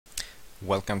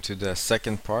Welcome to the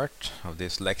second part of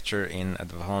this lecture in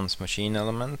Advanced Machine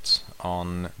Element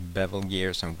on bevel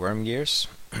gears and worm gears.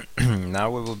 Now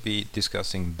we will be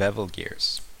discussing bevel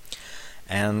gears.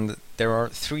 And there are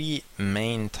three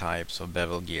main types of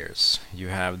bevel gears. You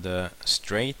have the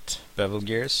straight bevel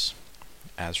gears,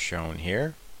 as shown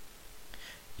here.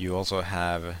 You also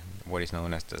have what is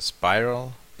known as the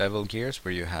spiral bevel gears,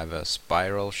 where you have a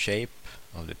spiral shape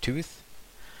of the tooth.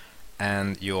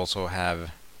 And you also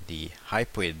have the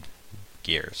hypoid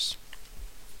gears,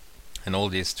 and all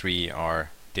these three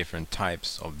are different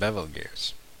types of bevel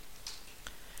gears.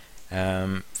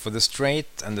 For the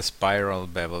straight and the spiral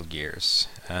bevel gears,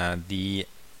 the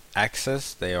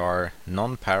axes, they are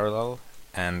non-parallel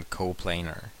and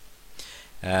coplanar.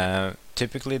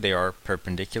 Typically they are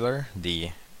perpendicular,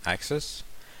 the axis,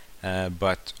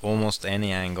 but almost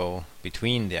any angle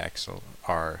between the axle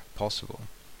are possible.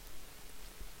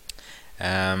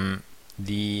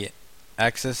 The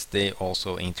axes, they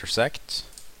also intersect,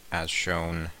 as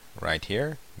shown right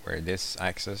here, where this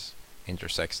axis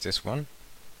intersects this one.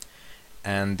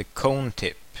 And the cone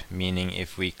tip, meaning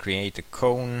if we create a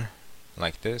cone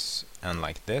like this, and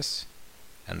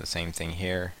the same thing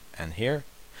here and here,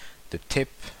 the tip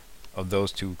of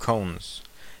those two cones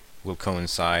will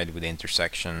coincide with the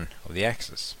intersection of the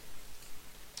axis.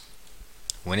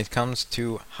 When it comes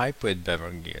to hypoid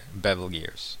bevel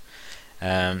gears,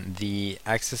 the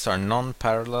axes are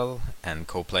non-parallel and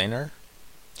coplanar.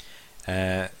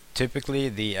 Typically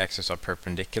the axes are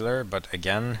perpendicular, but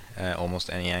again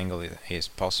almost any angle is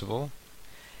possible.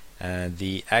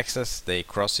 The axes, they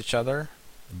cross each other,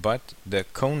 but the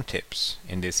cone tips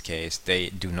in this case, they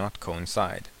do not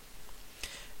coincide.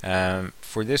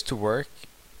 For this to work,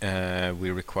 we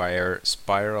require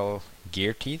spiral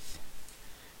gear teeth,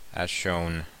 as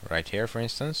shown right here, for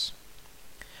instance.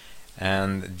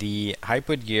 And the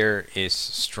hypoid gear is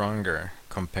stronger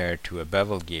compared to a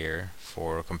bevel gear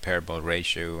for comparable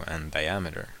ratio and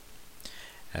diameter.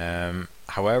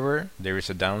 However, there is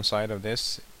a downside of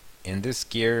this. In this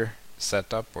gear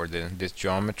setup, or this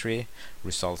geometry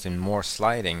results in more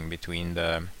sliding between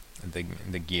the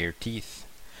gear teeth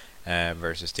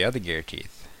versus the other gear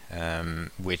teeth,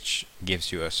 which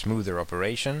gives you a smoother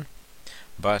operation,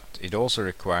 but it also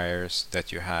requires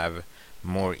that you have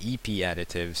more EP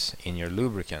additives in your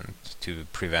lubricant to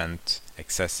prevent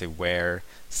excessive wear,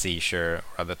 seizure,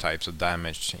 or other types of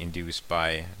damage induced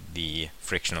by the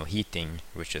frictional heating,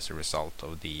 which is a result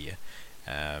of the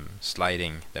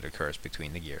sliding that occurs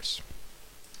between the gears.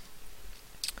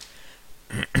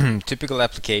 Typical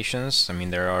applications, I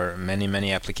mean, there are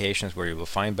many applications where you will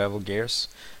find bevel gears.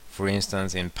 For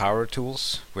instance, in power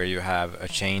tools, where you have a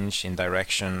change in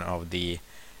direction of the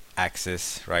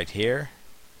axis right here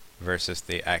versus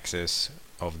the axis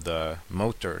of the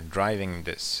motor driving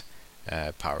this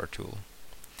power tool.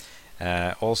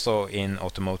 Also in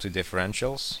automotive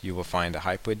differentials, you will find a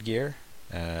hypoid gear,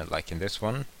 like in this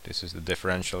one. This is the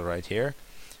differential right here,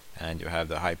 and you have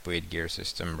the hypoid gear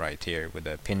system right here with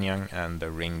the pinion and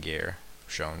the ring gear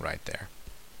shown right there.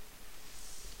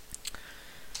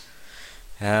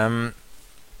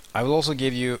 I will also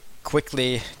give you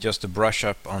quickly just a brush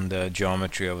up on the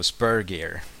geometry of a spur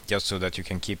gear, just so that you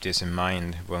can keep this in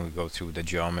mind when we go through the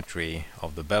geometry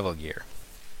of the bevel gear.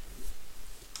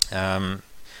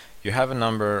 You have a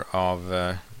number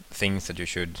of things that you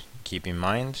should keep in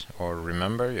mind or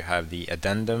remember. You have the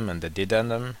addendum and the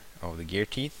didendum of the gear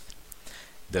teeth,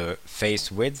 the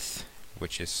face width,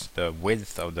 which is the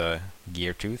width of the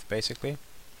gear tooth basically,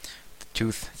 the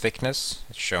tooth thickness,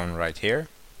 it's shown right here.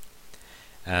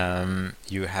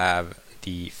 You have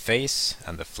the face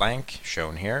and the flank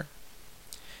shown here.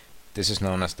 This is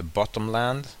known as the bottom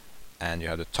land, and you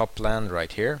have the top land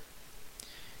right here.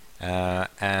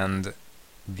 And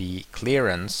the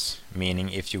clearance, meaning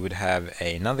if you would have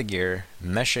another gear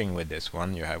meshing with this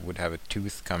one, you would have a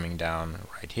tooth coming down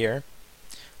right here.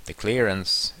 The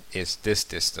clearance is this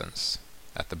distance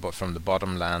at from the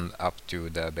bottom land up to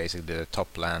basically the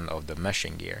top land of the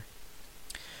meshing gear.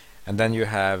 And then you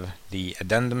have the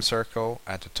addendum circle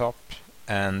at the top,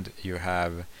 and you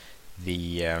have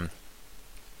the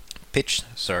pitch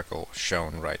circle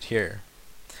shown right here.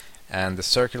 And the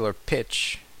circular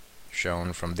pitch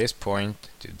shown from this point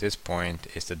to this point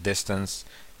is the distance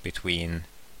between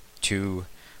two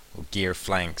gear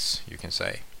flanks, you can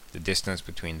say. The distance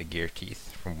between the gear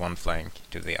teeth from one flank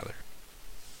to the other.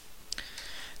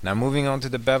 Now moving on to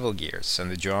the bevel gears and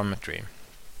the geometry.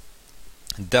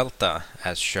 Delta,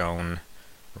 as shown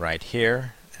right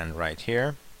here and right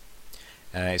here,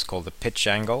 is called the pitch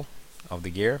angle of the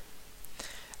gear.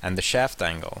 And the shaft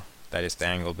angle, that is the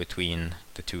angle between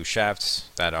the two shafts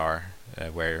that are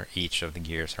where each of the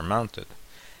gears are mounted,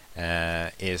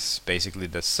 is basically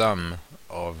the sum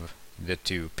of the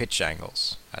two pitch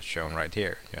angles as shown right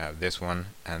here. You have this one,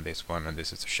 and this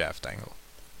is the shaft angle.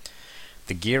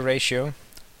 The gear ratio,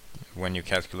 when you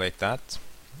calculate that,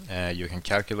 you can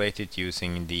calculate it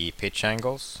using the pitch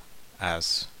angles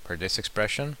as per this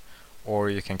expression, or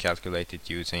you can calculate it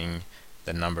using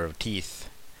the number of teeth.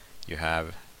 You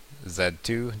have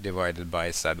Z2 divided by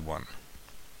Z1.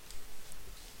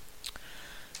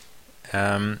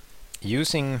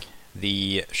 Using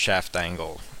the shaft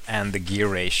angle and the gear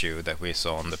ratio that we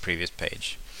saw on the previous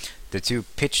page, the two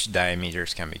pitch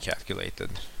diameters can be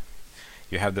calculated.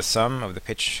 You have the sum of the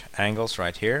pitch angles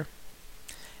right here,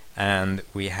 and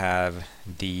we have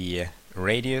the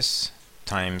radius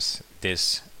times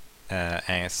this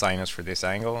sinus for this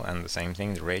angle, and the same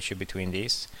thing, the ratio between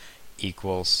these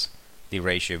equals the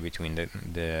ratio between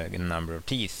the number of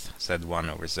teeth,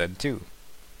 Z1 over Z2.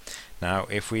 Now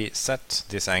if we set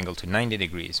this angle to 90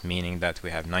 degrees, meaning that we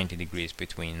have 90 degrees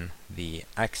between the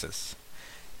axes,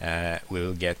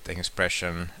 we'll get an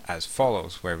expression as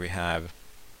follows, where we have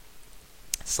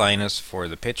sinus for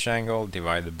the pitch angle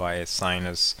divided by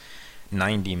sinus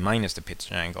 90 minus the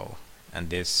pitch angle, and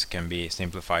this can be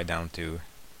simplified down to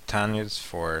tangents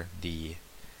for the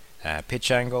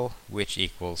pitch angle, which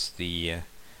equals the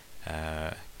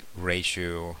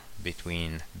ratio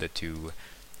between the two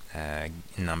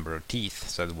number of teeth,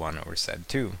 Z1 over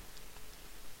Z2.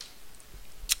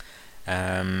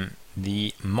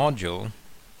 The module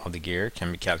of the gear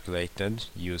can be calculated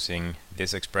using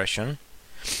this expression,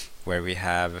 where we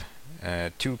have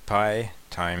 2 pi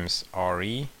times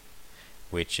Re,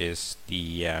 which is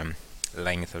the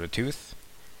length of the tooth,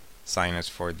 sinus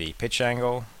for the pitch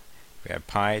angle. We have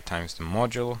pi times the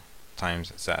module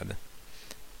times Z,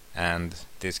 and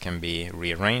this can be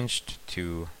rearranged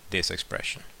to this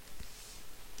expression.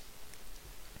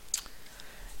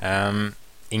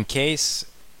 In case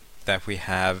that we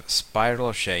have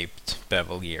spiral shaped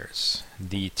bevel gears,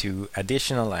 the two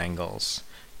additional angles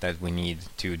that we need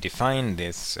to define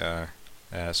this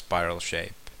spiral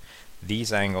shape,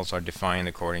 these angles are defined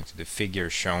according to the figure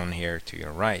shown here to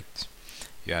your right.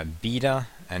 You have beta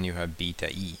and you have beta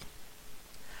E,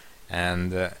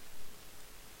 and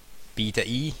beta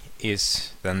E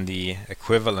is then the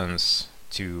equivalence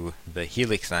to the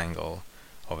helix angle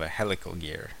of a helical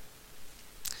gear.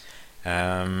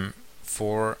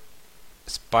 For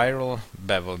spiral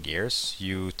bevel gears,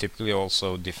 you typically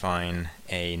also define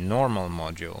a normal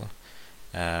module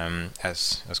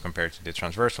as compared to the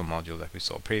transversal module that we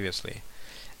saw previously.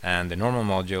 And the normal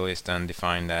module is then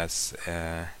defined as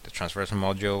the transversal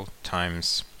module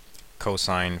times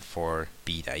cosine for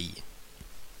beta E.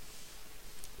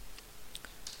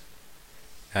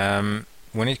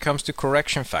 When it comes to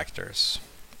correction factors,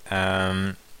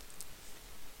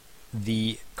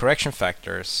 the correction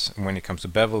factors when it comes to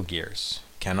bevel gears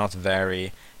cannot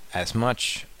vary as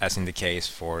much as in the case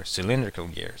for cylindrical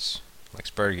gears, like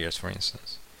spur gears for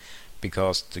instance,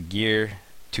 because the gear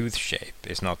tooth shape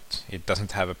is not, it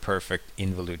doesn't have a perfect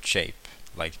involute shape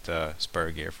like the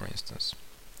spur gear for instance.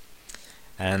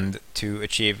 And to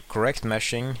achieve correct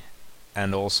meshing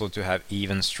and also to have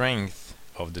even strength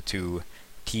of the two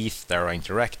teeth that are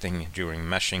interacting during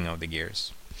meshing of the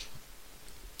gears,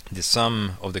 the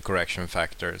sum of the correction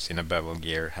factors in a bevel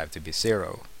gear have to be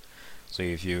 0. So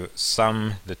if you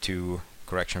sum the two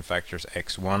correction factors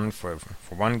x1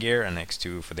 for one gear and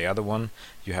x2 for the other one,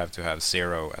 you have to have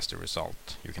 0 as the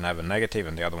result. You can have a negative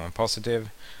and the other one positive,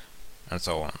 and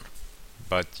so on.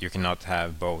 But you cannot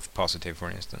have both positive, for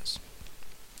instance.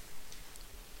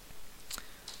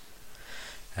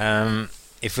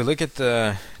 If we look at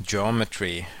the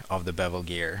geometry of the bevel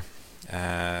gear,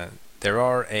 there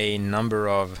are a number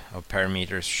of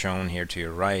parameters shown here to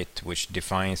your right which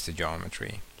defines the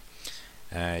geometry.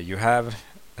 You have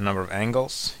a number of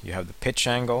angles. You have the pitch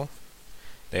angle.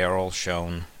 They are all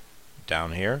shown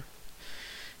down here.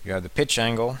 You have the pitch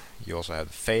angle. You also have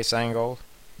the face angle.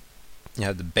 You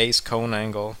have the base cone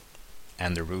angle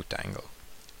and the root angle.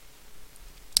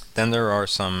 Then there are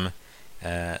some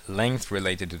length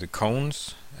related to the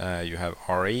cones. You have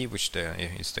Re, which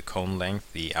is the cone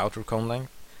length, the outer cone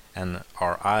length, and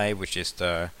Ri, which is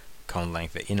the cone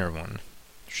length, the inner one,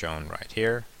 shown right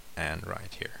here and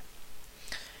right here.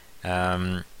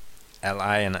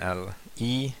 Li and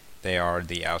Le, they are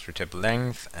the outer tip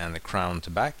length and the crown to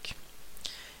back.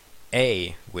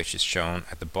 A, which is shown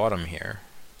at the bottom here,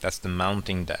 that's the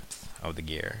mounting depth of the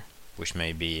gear, which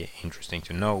may be interesting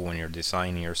to know when you're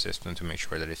designing your system to make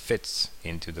sure that it fits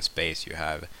into the space you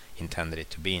have intended it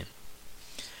to be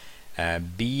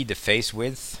in. B, the face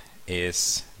width,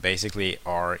 is basically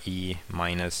Re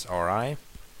minus Ri.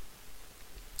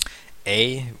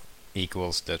 A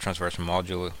equals the transversal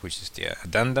module, which is the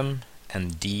addendum,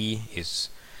 and D is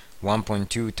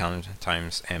 1.2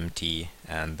 times MT,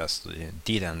 and thus the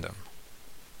dedendum.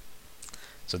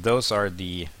 So those are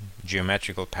the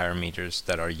geometrical parameters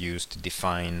that are used to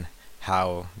define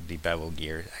how the bevel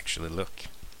gear actually look.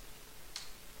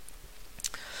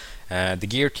 The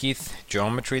gear teeth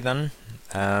geometry then.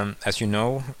 As you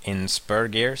know, in spur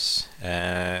gears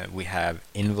we have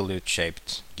involute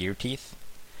shaped gear teeth.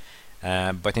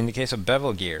 But in the case of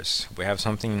bevel gears, we have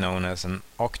something known as an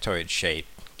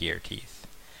octoid-shaped gear teeth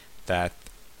that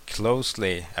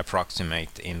closely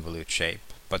approximate the involute shape,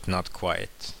 but not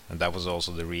quite. And that was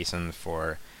also the reason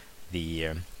for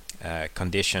the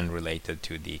condition related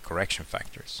to the correction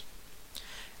factors.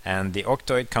 And the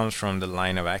octoid comes from the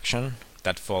line of action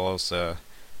that follows a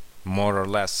more or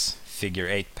less figure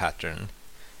 8 pattern,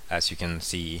 as you can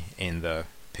see in the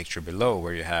picture below,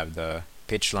 where you have the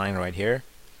pitch line right here.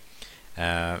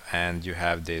 And you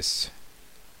have this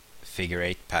figure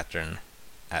 8 pattern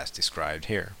as described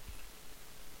here.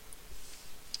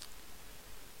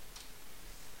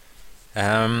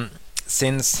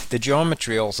 Since the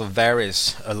geometry also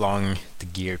varies along the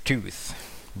gear tooth,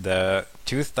 the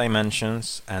tooth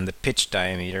dimensions and the pitch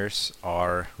diameters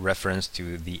are referenced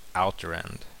to the outer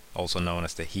end, also known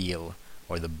as the heel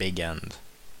or the big end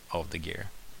of the gear.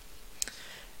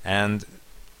 And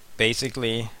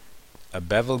basically, a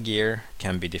bevel gear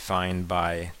can be defined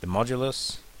by the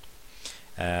modulus,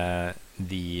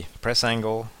 the press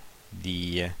angle,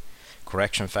 the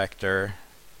correction factor,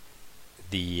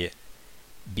 the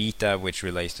beta, which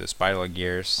relates to spiral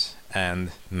gears,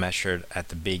 and measured at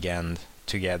the big end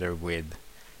together with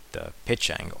the pitch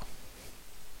angle.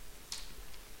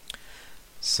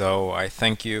 So I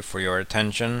thank you for your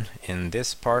attention in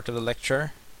this part of the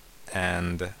lecture,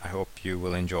 and I hope you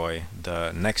will enjoy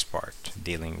the next part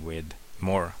dealing with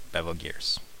more bevel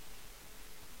gears.